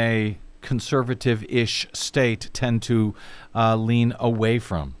in a conservative-ish state tend to lean away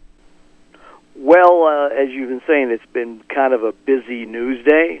from? Well, as you've been saying, it's been kind of a busy news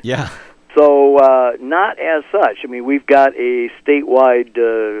day. Yeah. So not as such. I mean, we've got a statewide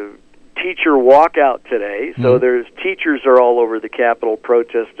teacher walkout today. So there's teachers are all over the Capitol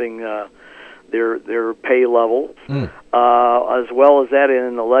protesting their pay levels. As well as that,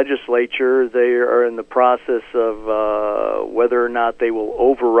 in the legislature, they are in the process of whether or not they will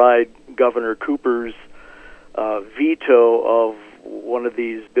override Governor Cooper's veto of one of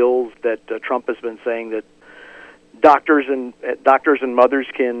these bills that Trump has been saying that doctors and mothers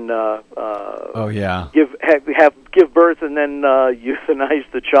can give birth and then euthanize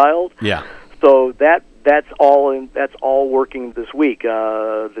the child. Yeah. So that's all working this week.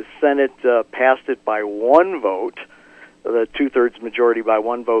 The Senate passed it by one vote, the 2/3 majority by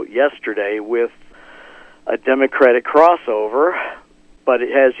one vote yesterday, with a Democratic crossover, but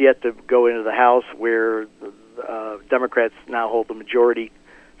it has yet to go into the House, where Democrats now hold the majority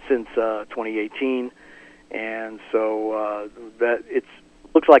since 2018. And so that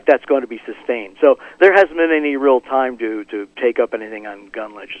looks like that's going to be sustained. So there hasn't been any real time to take up anything on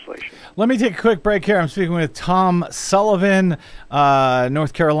gun legislation. Let me take a quick break here. I'm speaking with Tom Sullivan,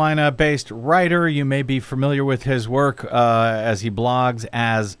 North Carolina-based writer. You may be familiar with his work as he blogs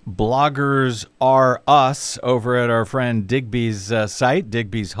as Bloggers Are Us over at our friend Digby's site,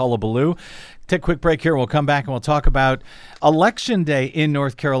 Digby's Hullabaloo. Take a quick break here. We'll come back and we'll talk about Election Day in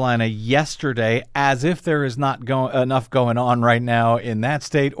North Carolina yesterday, as if there is not enough going on right now in that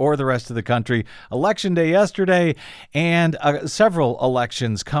state or the rest of the country. Election Day yesterday, and several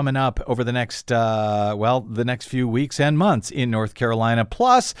elections coming up over the next, the next few weeks and months in North Carolina,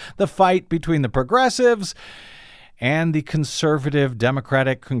 plus the fight between the progressives and the conservative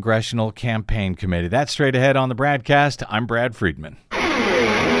Democratic Congressional Campaign Committee. That's straight ahead on the BradCast. I'm Brad Friedman.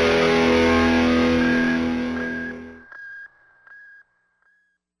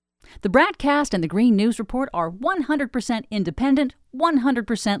 The BradCast and the Green News Report are 100% independent,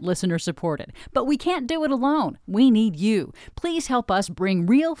 100% listener-supported. But we can't do it alone. We need you. Please help us bring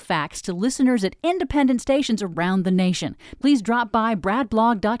real facts to listeners at independent stations around the nation. Please drop by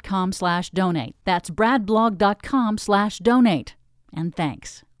bradblog.com/donate. That's bradblog.com/donate. And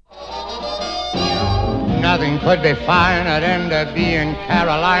thanks. Nothing could be finer than to be in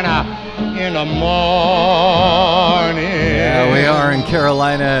Carolina in the morning. Yeah, we are in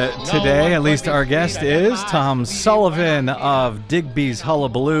Carolina today. At least our guest is Tom Sullivan of Digby's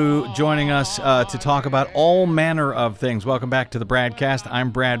Hullabaloo, joining us to talk about all manner of things. Welcome back to the BradCast. I'm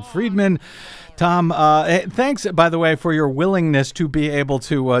Brad Friedman. Tom, thanks, by the way, for your willingness to be able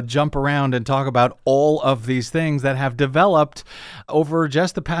to jump around and talk about all of these things that have developed over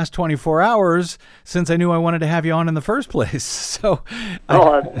just the past 24 hours since I knew I wanted to have you on in the first place. So,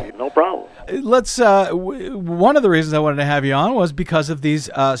 no problem. Let's. One of the reasons I wanted to have you on was because of these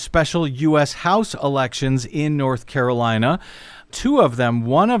special U.S. House elections in North Carolina. Two of them.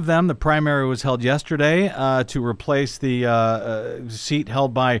 One of them, the primary was held yesterday to replace the seat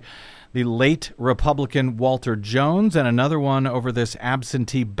held by the late Republican Walter Jones, and another one over this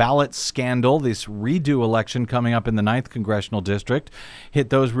absentee ballot scandal, this redo election coming up in the 9th Congressional District. Hit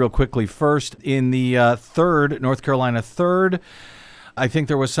those real quickly first. In the North Carolina 3rd I think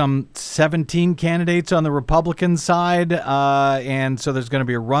there was some 17 candidates on the Republican side, and so there's going to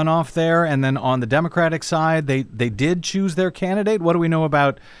be a runoff there. And then on the Democratic side, they did choose their candidate. What do we know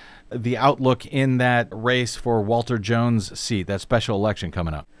about the outlook in that race for Walter Jones' seat, that special election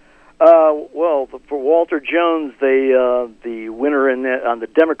coming up? Well, for Walter Jones, the winner on the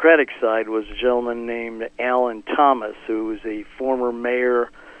Democratic side was a gentleman named Alan Thomas, who was a former mayor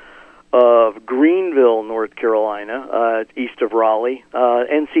of Greenville, North Carolina, east of Raleigh.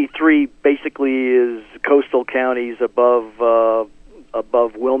 NC3 basically is coastal counties above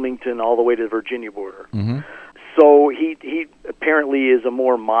Wilmington all the way to the Virginia border. Mm-hmm. So he apparently is a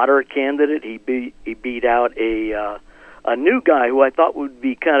more moderate candidate. He beat out a new guy who I thought would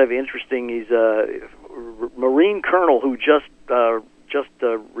be kind of interesting. He's a Marine colonel who just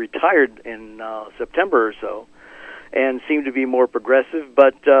retired in September or so, and seemed to be more progressive.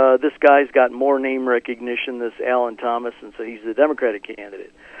 But this guy's got more name recognition, this Alan Thomas, and so he's the Democratic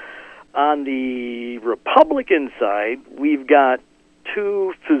candidate. On the Republican side, we've got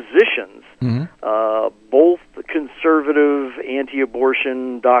two physicians, both conservative,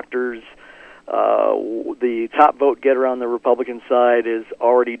 anti-abortion doctors. The top vote getter on the Republican side has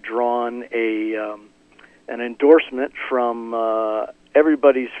already drawn an endorsement from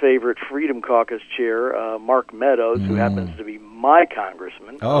everybody's favorite Freedom Caucus chair, Mark Meadows, who happens to be my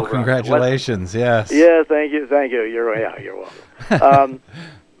congressman. Oh, congratulations! Yes. Yeah, thank you. You're welcome.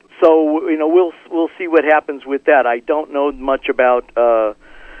 So we'll see what happens with that. I don't know much about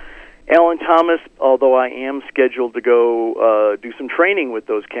Alan Thomas, although I am scheduled to go do some training with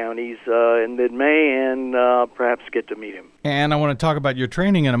those counties in mid-May and perhaps get to meet him. And I want to talk about your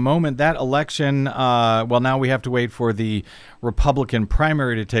training in a moment. That election, now we have to wait for the Republican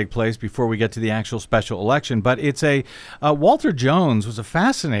primary to take place before we get to the actual special election. But it's Walter Jones was a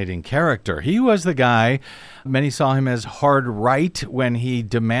fascinating character. He was the guy, many saw him as hard right when he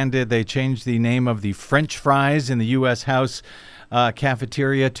demanded they change the name of the French fries in the U.S. House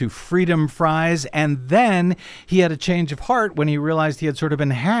cafeteria to Freedom Fries, and then he had a change of heart when he realized he had sort of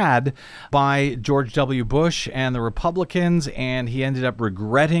been had by George W. Bush and the Republicans, and he ended up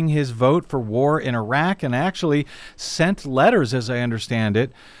regretting his vote for war in Iraq and actually sent letters, as I understand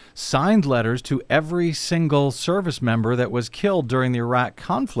it, signed letters to every single service member that was killed during the Iraq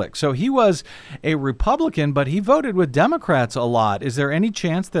conflict. So he was a Republican, but he voted with Democrats a lot. Is there any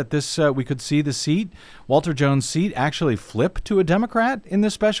chance that this we could see the seat, Walter Jones' seat, actually flip to a Democrat in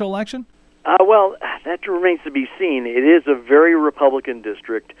this special election? Well, that remains to be seen. It is a very Republican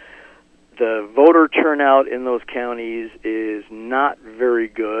district. The voter turnout in those counties is not very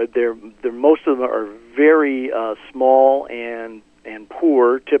good. Most of them are very small and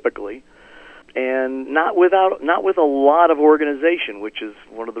poor, typically, and not with a lot of organization, which is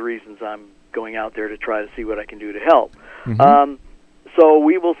one of the reasons I'm going out there to try to see what I can do to help. Mm-hmm. So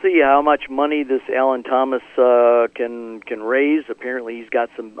we will see how much money this Alan Thomas can raise. Apparently, he's got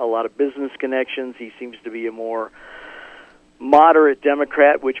a lot of business connections. He seems to be a more moderate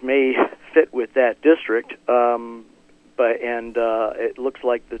Democrat, which may fit with that district. It looks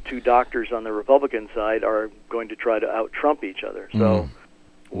like the two doctors on the Republican side are going to try to out-Trump each other. So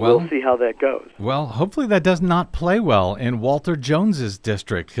we'll see how that goes. Well, hopefully that does not play well in Walter Jones's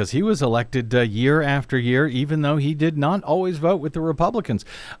district, because he was elected year after year, even though he did not always vote with the Republicans.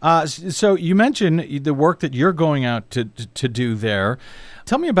 So you mentioned the work that you're going out to do there.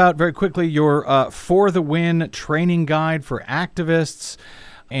 Tell me about, very quickly, your For the Win training guide for activists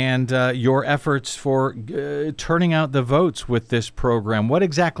and your efforts for turning out the votes with this program. What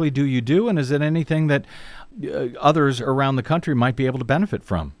exactly do you do, and is it anything that others around the country might be able to benefit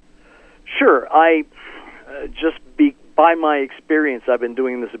from? Sure. By my experience, I've been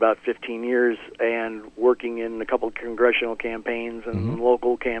doing this about 15 years and working in a couple of congressional campaigns and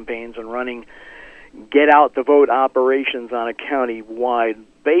local campaigns and running get-out-the-vote operations on a county-wide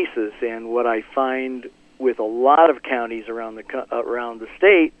basis. And what I find with a lot of counties around the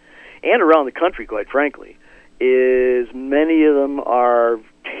state and around the country, quite frankly, is many of them are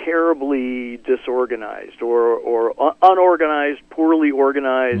terribly disorganized or unorganized, poorly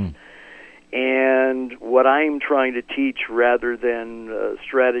organized. And what I'm trying to teach, rather than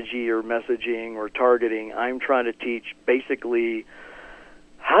strategy or messaging or targeting, I'm trying to teach basically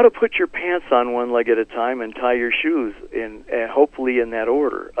how to put your pants on one leg at a time and tie your shoes, hopefully in that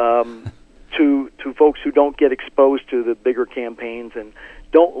order. To folks who don't get exposed to the bigger campaigns and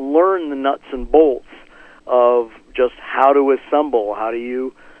don't learn the nuts and bolts of just how to assemble, how do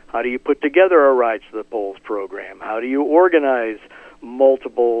you put together a Rides to the Polls program, how do you organize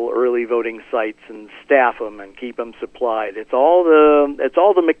multiple early voting sites and staff them and keep them supplied. It's all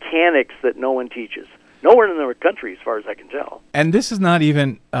the mechanics that no one teaches. Nowhere in the country, as far as I can tell. And this is not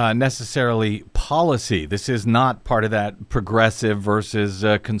even necessarily policy. This is not part of that progressive versus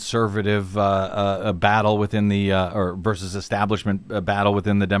conservative battle within the or versus establishment battle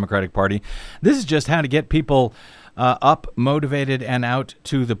within the Democratic Party. This is just how to get people up, motivated, and out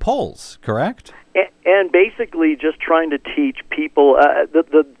to the polls. Correct? And basically, just trying to teach people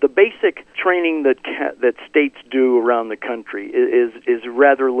the basic training that states do around the country is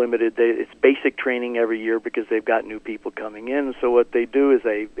rather limited. It's basic training every year because they've got new people coming in. So what they do is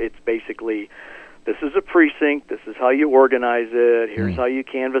it's basically, this is a precinct. This is how you organize it. Here's how you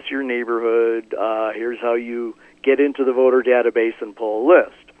canvass your neighborhood. Here's how you get into the voter database and pull a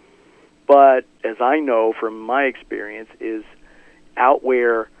list. But as I know from my experience, is out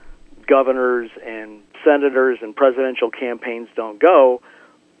where governors and senators and presidential campaigns don't go,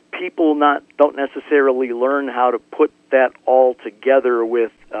 people don't necessarily learn how to put that all together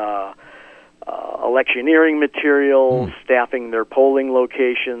with electioneering materials, staffing their polling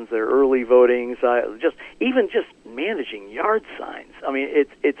locations, their early votings, just managing yard signs. I mean,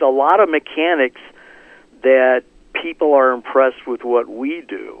 it's a lot of mechanics that people are impressed with what we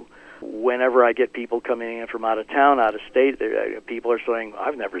do. Whenever I get people coming in from out of town, out of state, people are saying,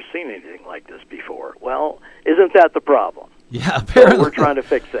 I've never seen anything like this before. Well, isn't that the problem? Yeah, apparently. So we're trying to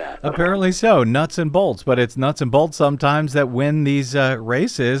fix that. Apparently so. Nuts and bolts. But it's nuts and bolts sometimes that win these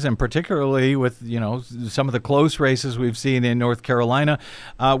races, and particularly with, some of the close races we've seen in North Carolina.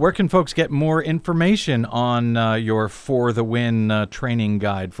 Where can folks get more information on your For the Win training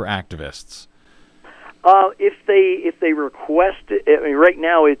guide for activists? If they request it, I mean, right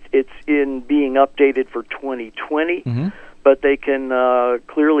now it's in being updated for 2020, but they can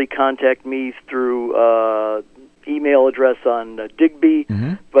clearly contact me through email address on Digby.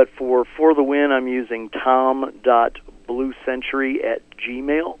 But for the Win, I'm using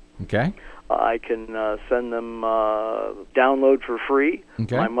tom.bluecentury@gmail. Okay. I can send them download for free.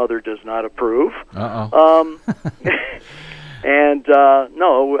 Okay. My mother does not approve. Uh-oh. And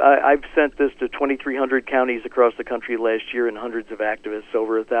I've sent this to 2,300 counties across the country last year and hundreds of activists,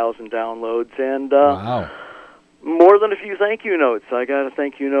 over 1,000 downloads, and wow. More than a few thank you notes. I got a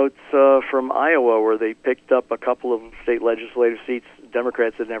thank you notes from Iowa where they picked up a couple of state legislative seats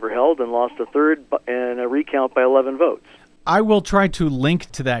Democrats had never held and lost a third in a recount by 11 votes. I will try to link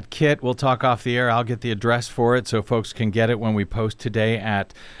to that kit. We'll talk off the air. I'll get the address for it so folks can get it when we post today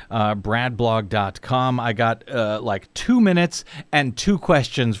at bradblog.com. I got 2 minutes and 2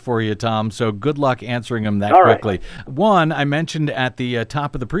 questions for you, Tom, so good luck answering them that quickly. Right. One, I mentioned at the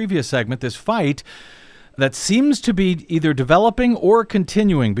top of the previous segment, this fight that seems to be either developing or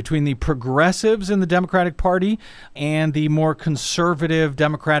continuing between the progressives in the Democratic Party and the more conservative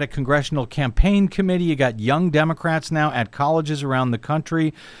Democratic Congressional Campaign Committee. You got young Democrats now at colleges around the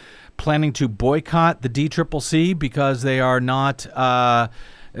country planning to boycott the DCCC because they are not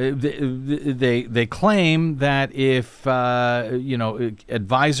they claim that if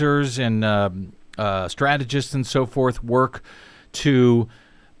advisors and strategists and so forth work to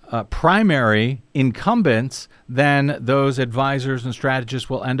primary incumbents, then those advisors and strategists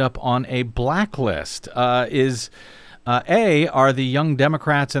will end up on a blacklist. Are the young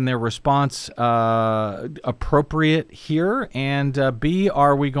Democrats and their response appropriate here? And B,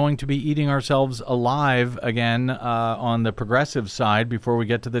 are we going to be eating ourselves alive again on the progressive side before we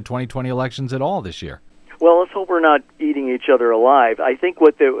get to the 2020 elections at all this year? Well, let's hope we're not eating each other alive. I think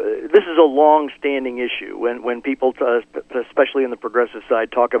this is a long-standing issue when people, especially on the progressive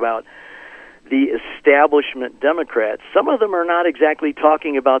side, talk about the establishment Democrats. Some of them are not exactly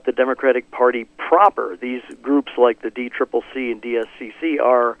talking about the Democratic Party proper. These groups like the DCCC and DSCC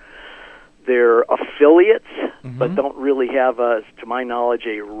are their affiliates, but don't really have, to my knowledge,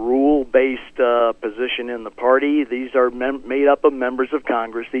 a rule-based position in the party. These are made up of members of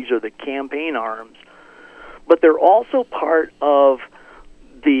Congress. These are the campaign arms. But they're also part of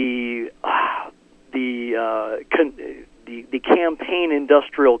the campaign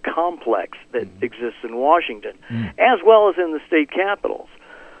industrial complex that exists in Washington, as well as in the state capitals.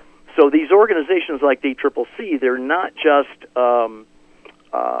 So these organizations like DCCC, they're not just the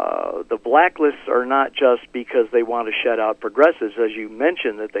blacklists are not just because they want to shut out progressives, as you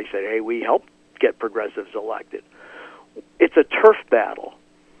mentioned, that they say, hey, we helped get progressives elected. It's a turf battle.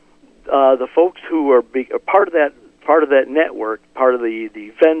 The folks who are part of that network, part of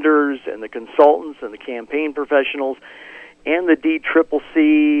the vendors and the consultants and the campaign professionals, and the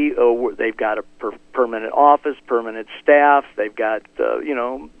DCCC, they've got a permanent office, permanent staff. They've got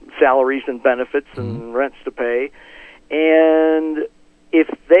salaries and benefits and rents to pay, and if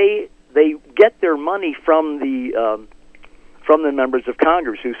they get their money from the from the members of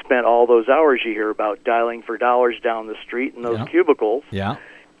Congress who spent all those hours you hear about dialing for dollars down the street in those cubicles. Yeah.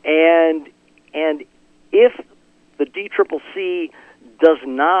 And if the DCCC does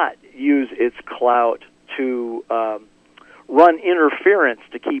not use its clout to run interference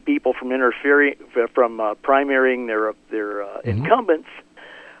to keep people from primarying their incumbents,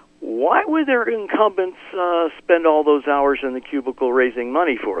 why would their incumbents spend all those hours in the cubicle raising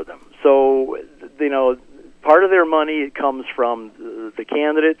money for them? So, part of their money comes from the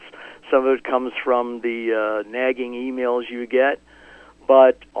candidates. Some of it comes from the nagging emails you get.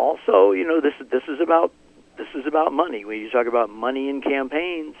 But also, this is about money. When you talk about money in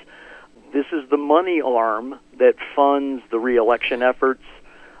campaigns, this is the money arm that funds the reelection efforts.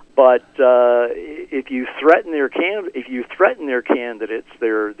 But if you threaten their candidates,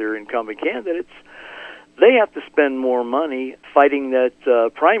 their incumbent candidates, they have to spend more money fighting that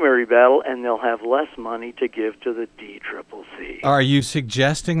primary battle, and they'll have less money to give to the DCCC. Are you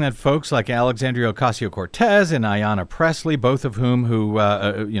suggesting that folks like Alexandria Ocasio-Cortez and Ayanna Pressley, both of whom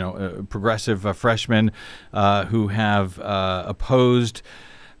progressive freshmen who have opposed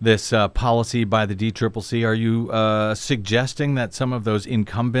this policy by the DCCC, are you suggesting that some of those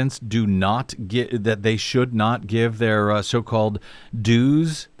incumbents that they should not give their so-called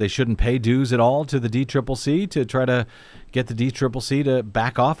dues? They shouldn't pay dues at all to the DCCC to try to get the DCCC to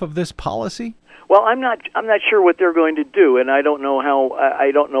back off of this policy? Well, I'm not sure what they're going to do, and I don't know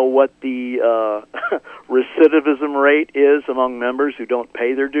what the recidivism rate is among members who don't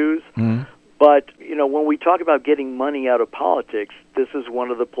pay their dues. Mm-hmm. But when we talk about getting money out of politics, this is one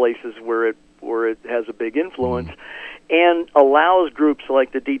of the places where it has a big influence, and allows groups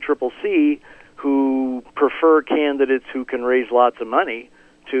like the DCCC, who prefer candidates who can raise lots of money,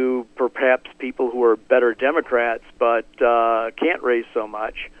 to perhaps people who are better Democrats but can't raise so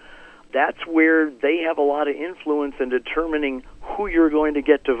much. That's where they have a lot of influence in determining who you're going to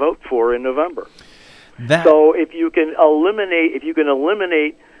get to vote for in November. So if you can eliminate if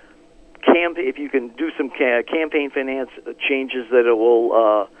you can do some campaign finance changes that it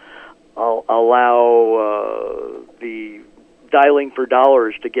will allow the dialing for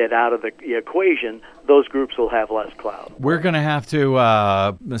dollars to get out of the equation, those groups will have less clout. We're going to have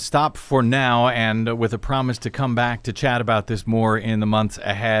to stop for now, and with a promise to come back to chat about this more in the months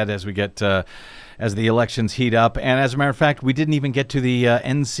ahead as we get as the elections heat up. And as a matter of fact, we didn't even get to the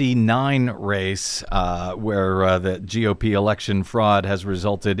NC9 race where the GOP election fraud has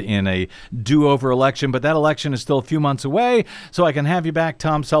resulted in a do-over election. But that election is still a few months away, so I can have you back,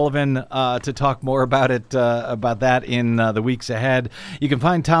 Tom Sullivan, to talk more about that in the weeks ahead. You can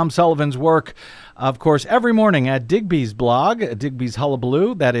find Tom Sullivan's work, of course, every morning at Digby's blog, Digby's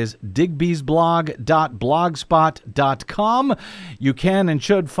Hullabaloo. That is digby'sblog.blogspot.com. You can and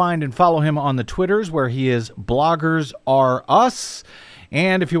should find and follow him on the Twitters, where he is Bloggers Are Us.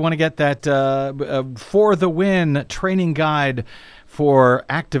 And if you want to get that For the Win training guide for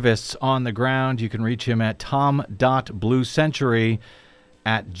activists on the ground, you can reach him at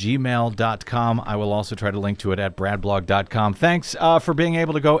tom.bluecentury@gmail.com. I will also try to link to it at bradblog.com. Thanks for being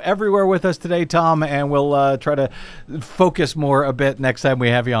able to go everywhere with us today, Tom, and we'll try to focus more a bit next time we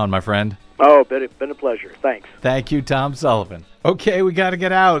have you on, my friend. Oh, been a pleasure. Thanks. Thank you, Tom Sullivan. Okay, we got to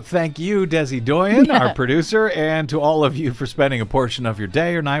get out. Thank you, Desi Doyen, our producer, and to all of you for spending a portion of your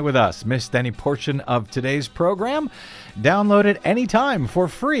day or night with us. Missed any portion of today's program? Download it anytime for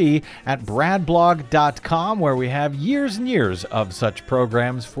free at bradblog.com, where we have years and years of such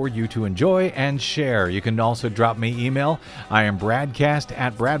programs for you to enjoy and share. You can also drop me email. I am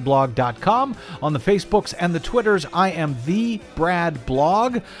bradcast@bradblog.com. On the Facebooks and the Twitters, I am the Brad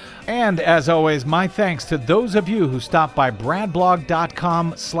Blog. And as always, my thanks to those of you who stop by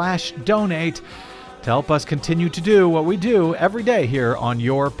bradblog.com/donate to help us continue to do what we do every day here on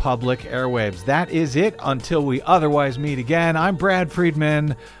your public airwaves. That is it until we otherwise meet again. I'm Brad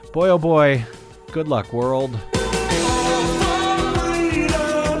Friedman. Boy, oh boy, good luck, world.